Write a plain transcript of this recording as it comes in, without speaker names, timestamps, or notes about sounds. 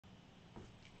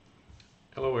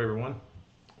Hello everyone,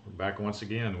 we're back once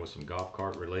again with some golf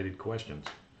cart related questions.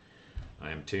 I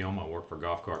am Tim, I work for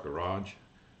Golf Cart Garage.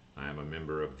 I am a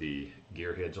member of the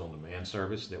Gearheads on Demand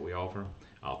service that we offer.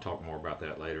 I'll talk more about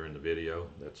that later in the video.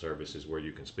 That service is where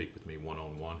you can speak with me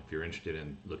one-on-one. If you're interested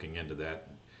in looking into that,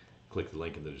 click the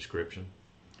link in the description.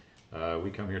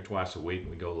 We come here twice a week,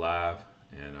 we go live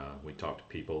and we talk to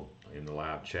people in the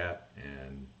live chat,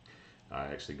 and I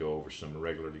actually go over some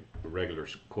regular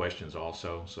questions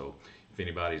also. So if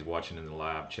anybody's watching in the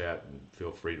live chat,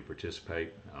 feel free to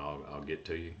participate. I'll get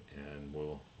to you and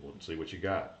we'll see what you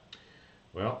got.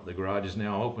 Well, the garage is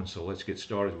now open, so let's get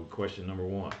started with question number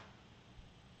one.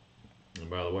 And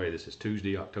by the way, this is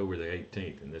Tuesday, October the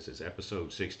 18th, and this is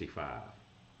episode 65.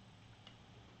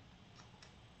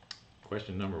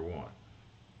 Question number one.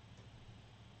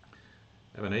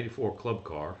 I have an 84 club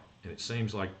car, and it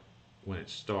seems like when it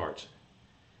starts,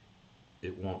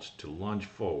 it wants to lunge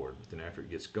forward, but then after it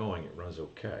gets going, it runs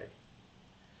okay.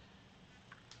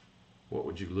 What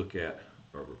would you look at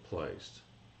or replace?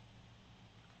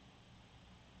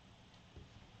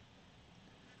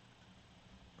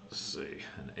 Let's see,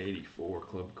 an 84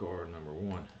 club car, number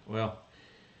one. Well,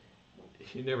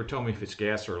 you never told me if it's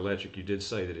gas or electric. You did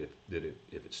say that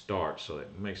if it starts, so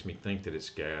that makes me think that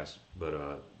it's gas,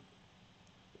 but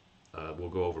we'll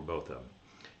go over both of them.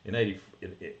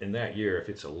 In that year, if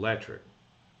it's electric,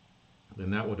 then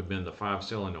that would have been the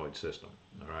 5-solenoid system.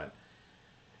 All right.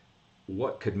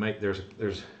 What could make,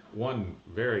 there's one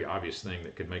very obvious thing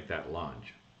that could make that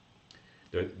lunge.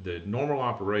 The normal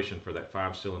operation for that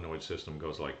 5-solenoid system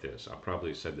goes like this. I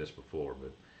probably said this before,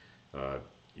 but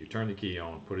you turn the key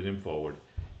on, put it in forward,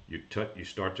 you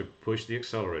start to push the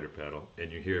accelerator pedal, and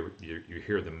you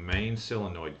hear the main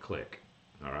solenoid click.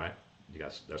 All right,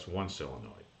 that's one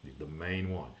solenoid, the main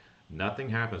one. Nothing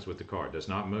happens with the car. It does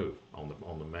not move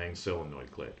on the main solenoid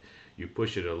click. You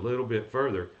push it a little bit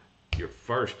further, your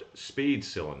first speed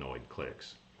solenoid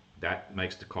clicks. That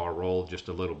makes the car roll just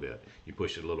a little bit. You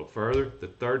push it a little further, the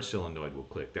third solenoid will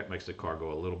click. That makes the car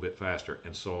go a little bit faster,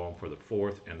 and so on for the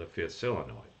fourth and the fifth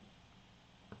solenoid.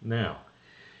 Now,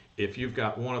 if you've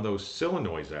got one of those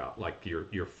solenoids out, like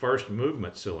your first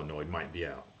movement solenoid might be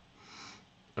out,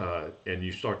 and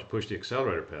you start to push the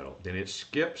accelerator pedal, then it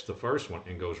skips the first one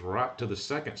and goes right to the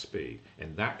second speed,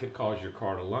 and that could cause your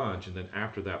car to lunge, and then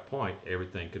after that point,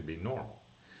 everything could be normal.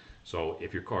 So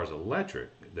if your car is electric,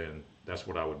 then that's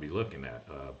what I would be looking at.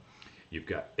 You've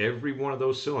got every one of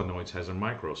those solenoids has a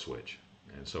micro switch,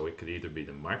 and so it could either be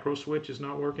the micro switch is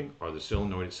not working or the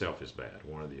solenoid itself is bad,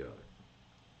 one or the other.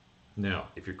 Now,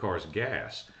 if your car is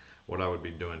gas, what I would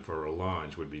be doing for a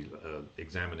lunge would be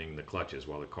examining the clutches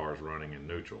while the car is running in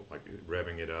neutral, like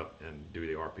revving it up and do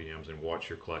the RPMs and watch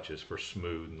your clutches for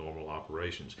smooth, normal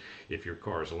operations. If your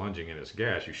car is lunging and it's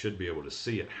gas, you should be able to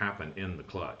see it happen in the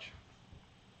clutch.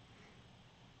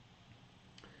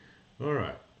 All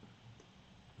right,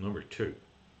 number two.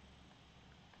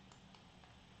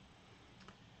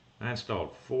 I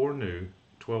installed 4 new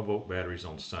 12-volt batteries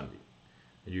on Sunday.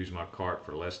 I used my cart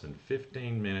for less than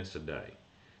 15 minutes a day.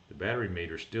 The battery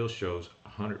meter still shows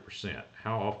 100%.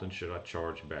 How often should I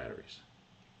charge batteries?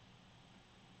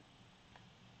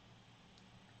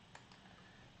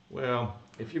 Well,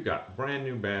 if you've got brand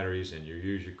new batteries and you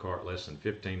use your cart less than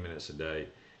 15 minutes a day,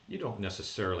 you don't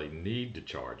necessarily need to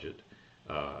charge it.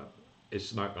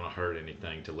 It's not going to hurt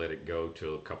anything to let it go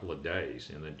to a couple of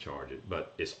days and then charge it.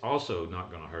 But it's also not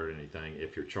going to hurt anything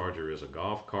if your charger is a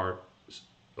golf cart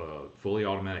fully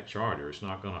automatic charger. It's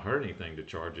not going to hurt anything to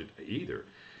charge it either,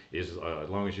 as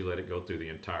long as you let it go through the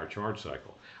entire charge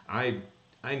cycle. I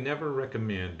never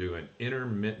recommend doing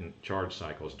intermittent charge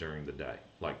cycles during the day.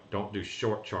 Like, don't do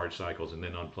short charge cycles and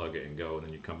then unplug it and go, and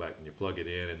then you come back and you plug it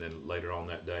in, and then later on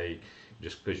that day,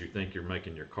 just because you think you're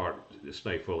making your cart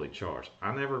stay fully charged.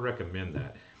 I never recommend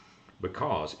that,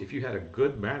 because if you had a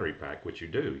good battery pack, which you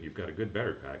do, you've got a good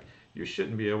battery pack, you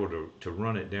shouldn't be able to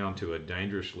run it down to a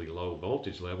dangerously low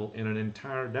voltage level in an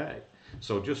entire day.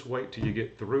 So just wait till you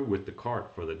get through with the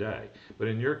cart for the day. But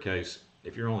in your case,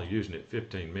 if you're only using it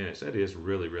 15 minutes, that is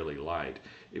really, really light.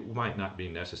 It might not be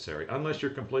necessary unless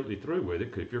you're completely through with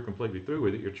it. Because if you're completely through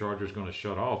with it, your charger is going to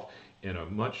shut off in a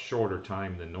much shorter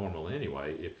time than normal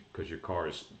anyway, because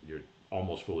you're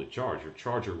almost fully charged. Your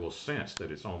charger will sense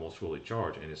that it's almost fully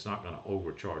charged, and it's not going to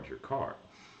overcharge your cart.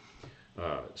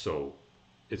 So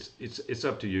it's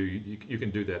up to you. You can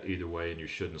do that either way, and you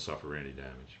shouldn't suffer any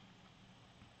damage.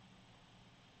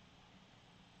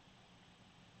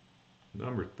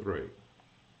 Number 3.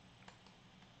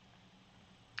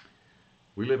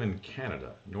 We live in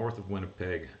Canada, north of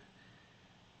Winnipeg,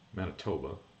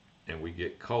 Manitoba, and we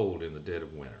get cold in the dead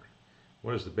of winter.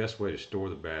 What is the best way to store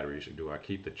the batteries, or do I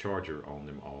keep the charger on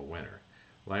them all winter?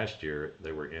 Last year,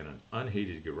 they were in an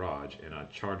unheated garage, and I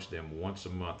charged them once a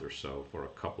month or so for a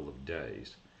couple of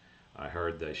days. I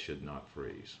heard they should not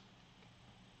freeze.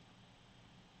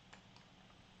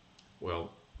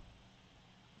 Well,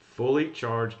 fully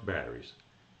charged batteries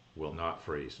will not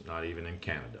freeze, not even in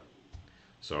Canada.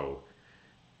 So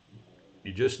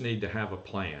you just need to have a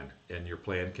plan, and your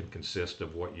plan can consist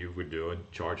of what you were doing,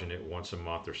 charging it once a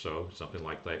month or so, something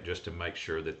like that, just to make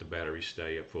sure that the batteries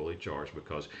stay fully charged.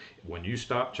 Because when you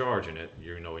stop charging it, and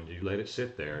you let it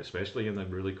sit there, especially in the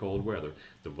really cold weather,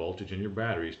 the voltage in your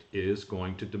batteries is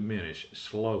going to diminish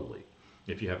slowly.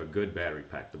 If you have a good battery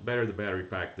pack, the better the battery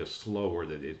pack, the slower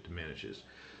that it diminishes.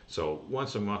 So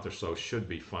once a month or so should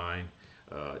be fine.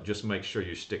 Just make sure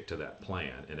you stick to that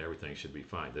plan, and everything should be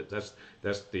fine. That's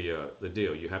the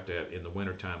deal. You have to have, in the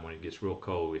wintertime when it gets real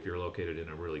cold, if you're located in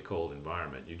a really cold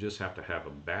environment, you just have to have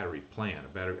a battery plan,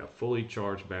 a fully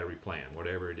charged battery plan,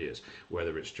 whatever it is,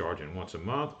 whether it's charging once a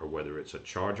month or whether it's a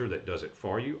charger that does it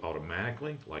for you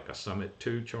automatically, like a Summit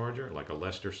 2 charger, like a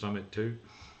Lester Summit 2.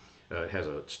 It has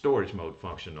a storage mode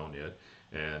function on it,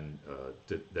 and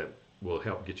that will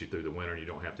help get you through the winter. You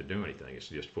don't have to do anything. It's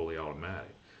just fully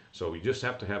automatic. So we just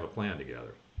have to have a plan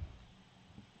together.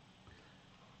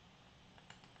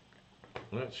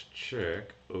 Let's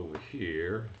check over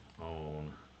here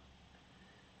on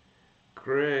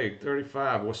Craig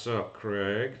 35. What's up,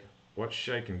 Craig? What's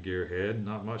shaking, Gearhead?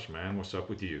 Not much, man. What's up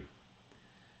with you?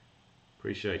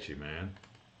 Appreciate you, man.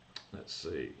 Let's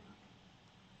see.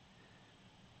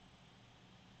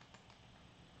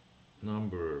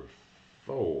 Number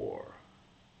 4.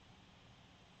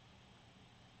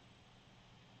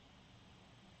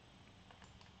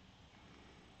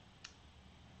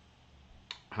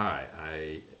 Hi,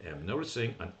 I am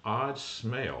noticing an odd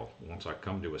smell once I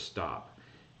come to a stop.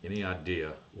 Any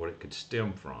idea what it could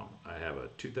stem from? I have a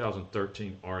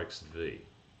 2013 𝗟𝗶𝘃𝗲.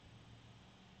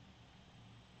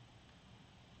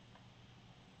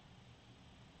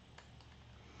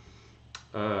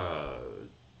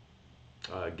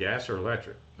 Gas or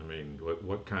electric? I mean,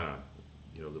 what kind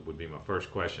of, that would be my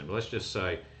first question. But let's just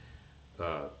say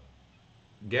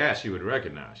gas you would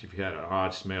recognize. If you had an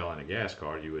odd smell in a gas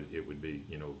car, it would be,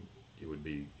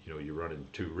 you're running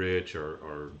too rich,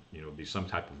 or be some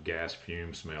type of gas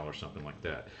fume smell or something like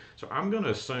that. So I'm going to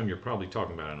assume you're probably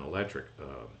talking about an electric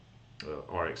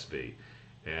𝗟𝗶𝘃.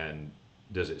 And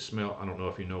does it smell? I don't know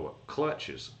if you know what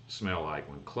clutches smell like.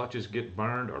 When clutches get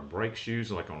burned, or brake shoes,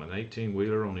 like on an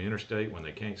 18-wheeler on the interstate, when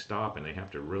they can't stop and they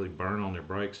have to really burn on their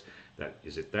brakes,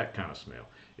 is it that kind of smell?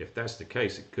 If that's the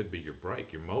case, it could be your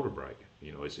brake, your motor brake.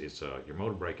 Your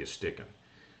motor brake is sticking,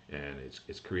 and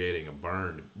it's creating a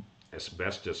burned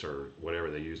asbestos or whatever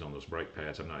they use on those brake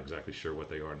pads. I'm not exactly sure what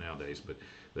they are nowadays, but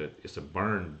it's a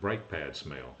burned brake pad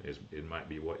smell. It might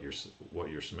be what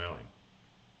you're smelling.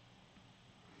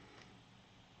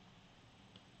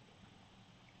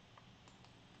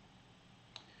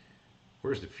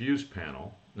 Where's the fuse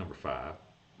panel, number 5,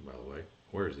 by the way?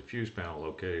 Where is the fuse panel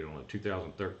located on a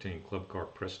 2013 Club Car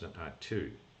Precedent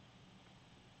i2?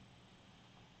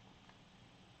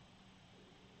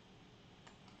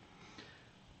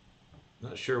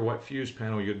 Not sure what fuse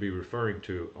panel you'd be referring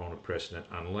to on a Precedent,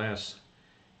 unless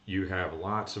you have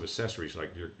lots of accessories,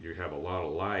 like you have a lot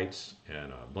of lights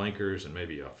and blinkers and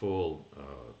maybe a full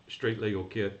street legal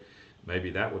kit.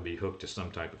 Maybe that would be hooked to some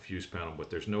type of fuse panel,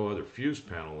 but there's no other fuse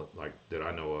panel like that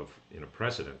I know of in a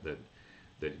Precedent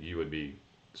that you would be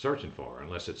searching for,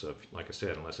 unless it's like I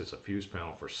said, unless it's a fuse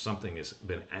panel for something that's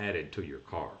been added to your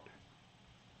card.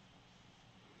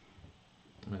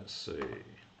 Let's see.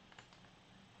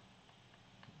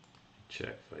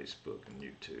 Check Facebook and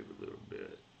YouTube a little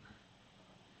bit.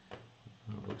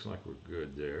 Well, looks like we're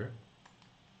good there.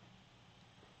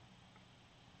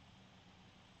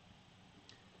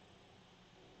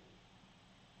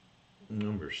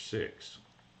 Number 6.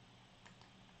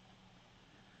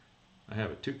 I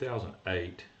have a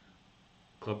 2008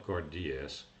 Club Car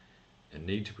DS and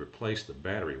need to replace the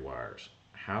battery wires.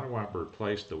 How do I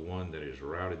replace the one that is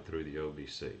routed through the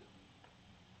OBC?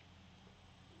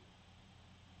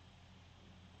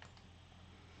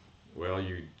 Well,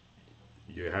 you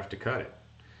have to cut it.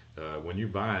 When you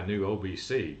buy a new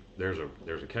OBC, there's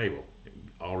a cable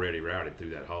already routed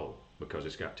through that hole because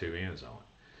it's got 2 ends on it.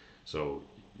 So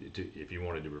if you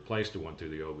wanted to replace the one through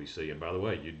the OBC, and by the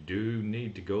way, you do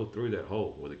need to go through that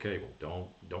hole with a cable.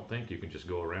 Don't think you can just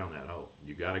go around that hole.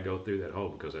 You got to go through that hole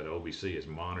because that OBC is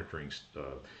monitoring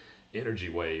energy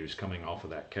waves coming off of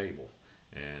that cable,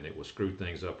 and it will screw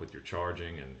things up with your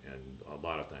charging and a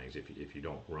lot of things if you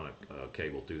don't run a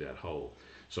cable through that hole.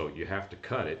 So you have to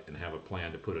cut it and have a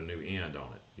plan to put a new end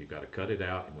on it. You've got to cut it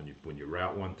out, and when you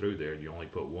route one through there, you only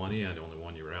put one end on the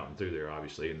one you're routing through there,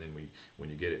 obviously, and then when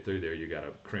you get it through there, you got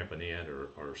to crimp an end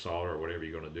or solder or whatever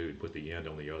you're going to do to put the end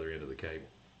on the other end of the cable.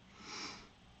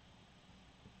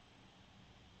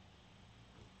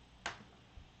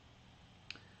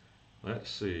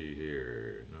 Let's see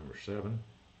here, number 7.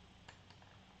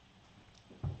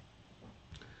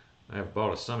 I have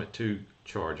bought a 𝗟𝗏𝘃𝗃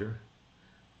charger.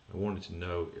 I wanted to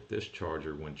know if this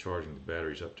charger, when charging the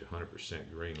batteries up to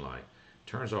 100% green light,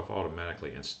 turns off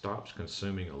automatically and stops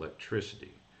consuming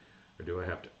electricity, or do I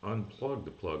have to unplug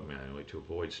the plug manually to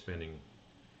avoid spending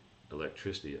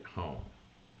electricity at home?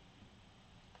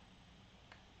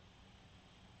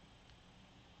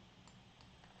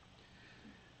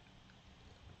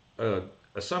 A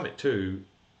𝗟𝗏𝘃𝗃,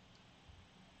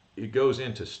 it goes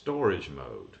into storage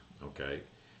mode. Okay,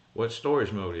 what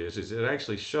storage mode is it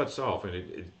actually shuts off,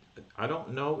 and I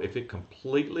don't know if it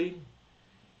completely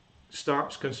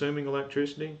stops consuming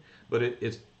electricity, but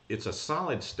it's a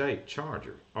solid state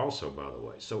charger also, by the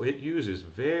way, so it uses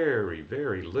very,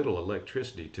 very little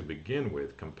electricity to begin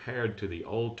with compared to the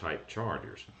old type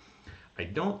chargers. I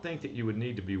don't think that you would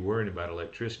need to be worried about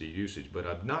electricity usage, but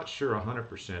I'm not sure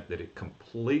 100% that it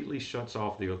completely shuts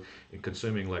off the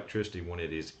consuming electricity when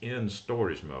it is in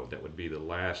storage mode. That would be the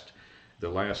last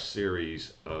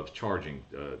series of charging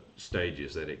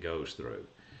stages that it goes through.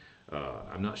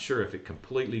 I'm not sure if it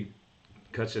completely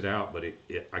cuts it out, but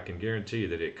I can guarantee you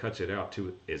that it cuts it out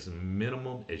to as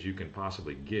minimum as you can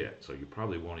possibly get, so you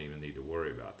probably won't even need to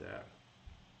worry about that.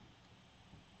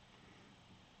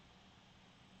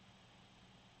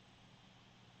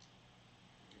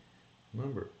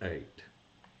 Number 8.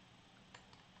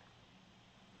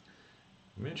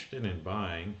 I'm interested in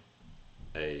buying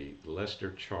a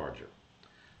𝗟𝗏𝘃𝗃 charger.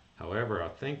 However, I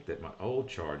think that my old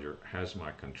charger has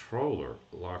my controller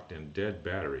locked in dead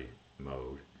battery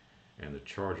mode and the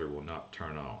charger will not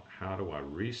turn on. How do I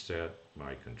reset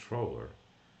my controller?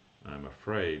 I'm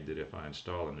afraid that if I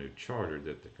install a new charger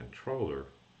that the controller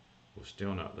will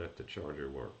still not let the charger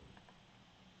work.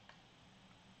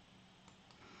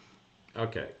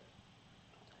 Okay.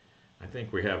 I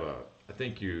think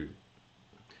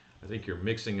you're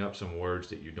mixing up some words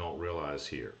that you don't realize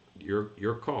here.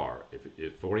 Your car,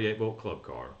 if 48 volt club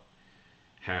car,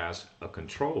 has a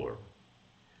controller,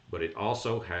 but it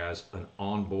also has an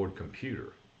onboard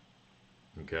computer.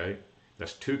 Okay?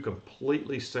 That's two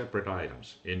completely separate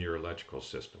items in your electrical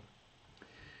system.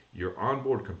 Your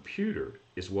onboard computer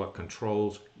is what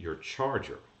controls your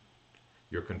charger.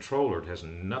 Your controller has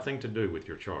nothing to do with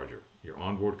your charger. Your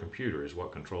onboard computer is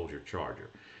what controls your charger.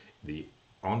 The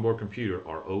onboard computer,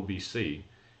 or OBC,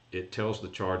 it tells the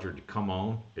charger to come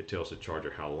on, it tells the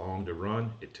charger how long to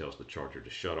run, it tells the charger to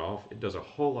shut off. It does a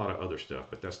whole lot of other stuff,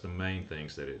 but that's the main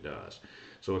things that it does.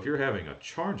 So if you're having a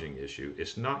charging issue,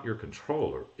 it's not your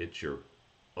controller, it's your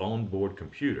onboard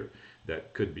computer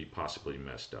that could be possibly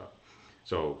messed up.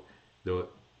 So the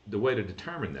way to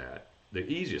determine that, the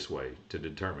easiest way to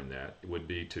determine that would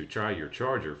be to try your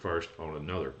charger first on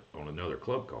another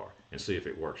club car and see if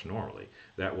it works normally.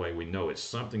 That way we know it's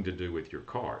something to do with your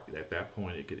car. At that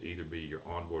point it could either be your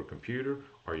onboard computer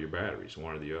or your batteries,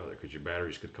 one or the other, because your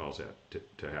batteries could cause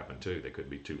that to happen too. They could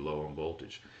be too low on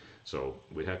voltage. So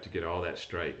we'd have to get all that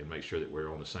straight and make sure that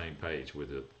we're on the same page with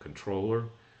the controller,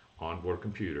 onboard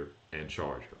computer, and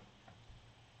charger.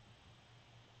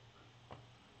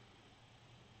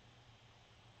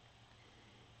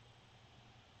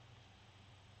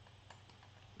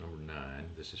 Number 9,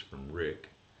 this is from Rick.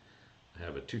 I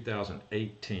have a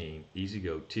 2018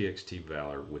 𝗟𝗂𝗃𝗃 TXT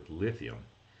Valor with lithium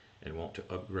and want to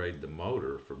upgrade the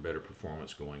motor for better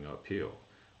performance going uphill.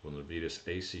 Will 𝗟𝗏𝘃𝗃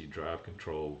AC drive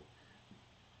control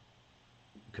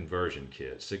conversion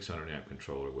kit 600 amp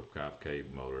controller with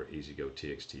 5K motor 𝗟𝗂𝗃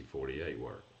TXT 48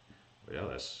 work? Well,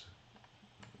 that's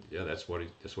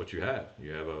what you have.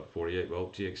 You have a 48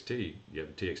 volt TXT. You have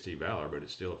a TXT Valor, but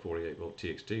it's still a 48 volt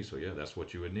TXT. So yeah, that's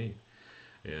what you would need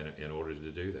in order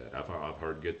to do that. I've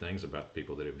heard good things about the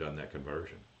people that have done that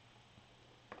conversion.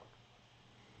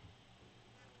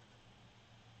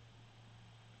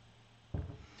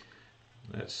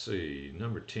 Let's see,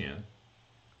 number 10.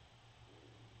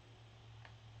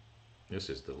 This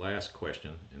is the last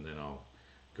question, and then I'll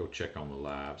go check on the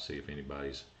live, see if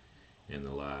anybody's in the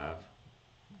live.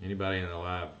 Anybody in the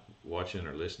live watching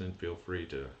or listening, feel free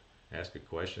to ask a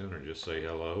question or just say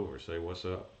hello or say what's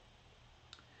up.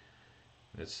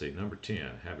 Let's see, number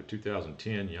 10. Have a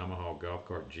 2010 Yamaha golf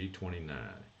cart G29.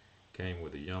 came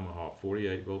with a Yamaha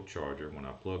 48 volt charger. When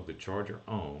I plug the charger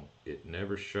on, it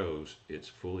never shows it's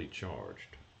fully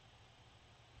charged.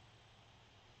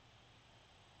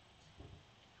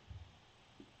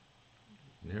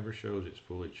 Never shows it's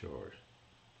fully charged.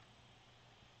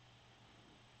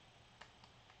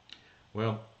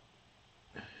 Well,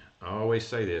 I always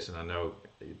say this, and I know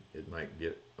it might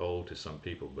get old to some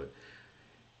people, but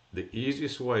the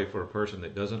easiest way for a person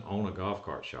that doesn't own a golf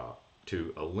cart shop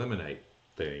to eliminate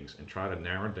things and try to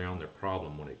narrow down their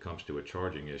problem when it comes to a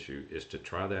charging issue is to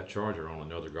try that charger on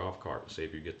another golf cart and see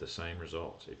if you get the same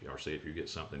results, or see if you get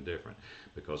something different,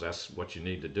 because that's what you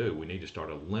need to do. We need to start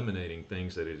eliminating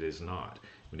things that it is not.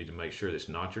 We need to make sure that it's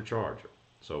not your charger.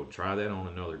 So try that on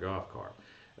another golf cart.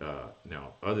 Now,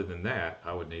 other than that,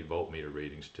 I would need voltmeter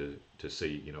readings to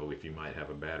see, you know, if you might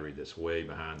have a battery that's way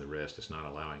behind the rest, it's not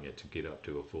allowing it to get up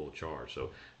to a full charge.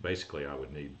 So basically, I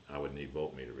would need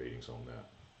voltmeter readings on that.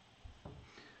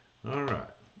 All right,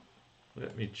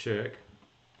 let me check,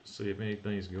 see if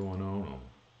anything's going on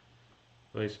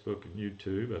Facebook and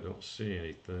YouTube. I don't see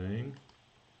anything.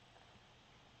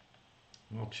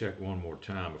 I'll check one more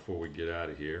time before we get out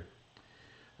of here.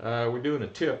 We're doing a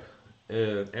tip.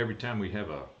 Every time we have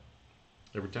a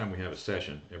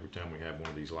session, every time we have one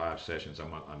of these live sessions,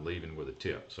 I'm leaving with a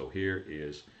tip. So here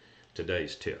is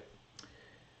today's tip.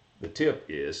 The tip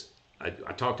is, I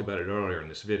talked about it earlier in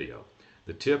this video.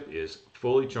 The tip is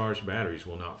fully charged batteries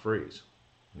will not freeze.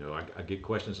 You know, I get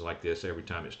questions like this every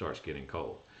time it starts getting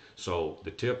cold. So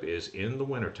the tip is, in the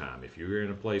wintertime, if you're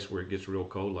in a place where it gets real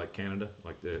cold, like Canada,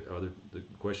 like the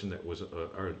question that was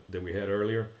that we had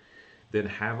earlier, then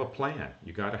have a plan.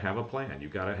 You got to have a plan. You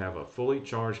got to have a fully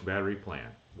charged battery plan.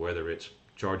 Whether it's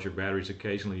charge your batteries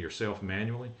occasionally yourself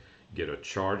manually, get a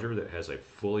charger that has a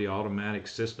fully automatic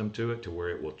system to it to where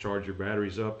it will charge your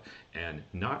batteries up, and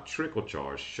not trickle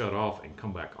charge, shut off and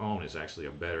come back on is actually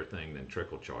a better thing than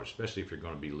trickle charge, especially if you're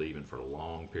going to be leaving for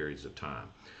long periods of time.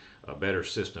 A better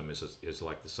system is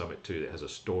like the Summit 2 that has a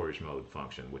storage mode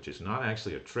function, which is not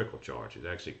actually a trickle charge. It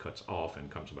actually cuts off and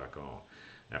comes back on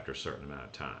after a certain amount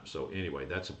of time. So anyway,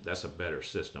 that's a better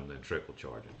system than trickle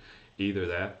charging. Either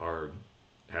that or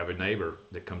have a neighbor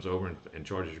that comes over and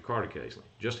charges your cart occasionally.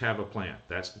 Just have a plan.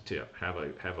 That's the tip. Have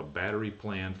a battery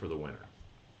plan for the winter.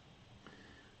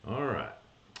 All right.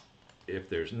 If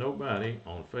there's nobody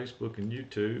on Facebook and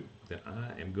YouTube, then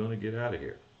I am going to get out of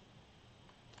here.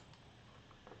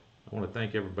 I want to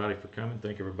thank everybody for coming.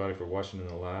 Thank everybody for watching in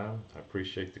the live. I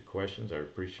appreciate the questions. I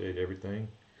appreciate everything.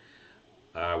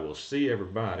 I will see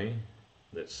everybody.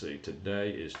 Let's see,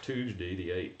 today is Tuesday the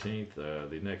 18th.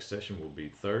 The next session will be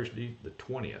Thursday the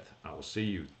 20th. I will see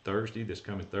you Thursday, this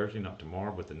coming Thursday, not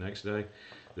tomorrow, but the next day,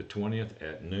 the 20th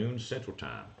at noon Central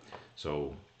Time.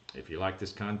 So if you like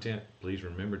this content, please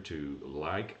remember to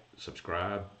like,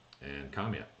 subscribe, and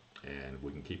comment, and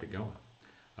we can keep it going.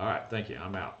 All right, thank you.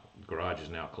 I'm out. The garage is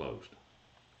now closed.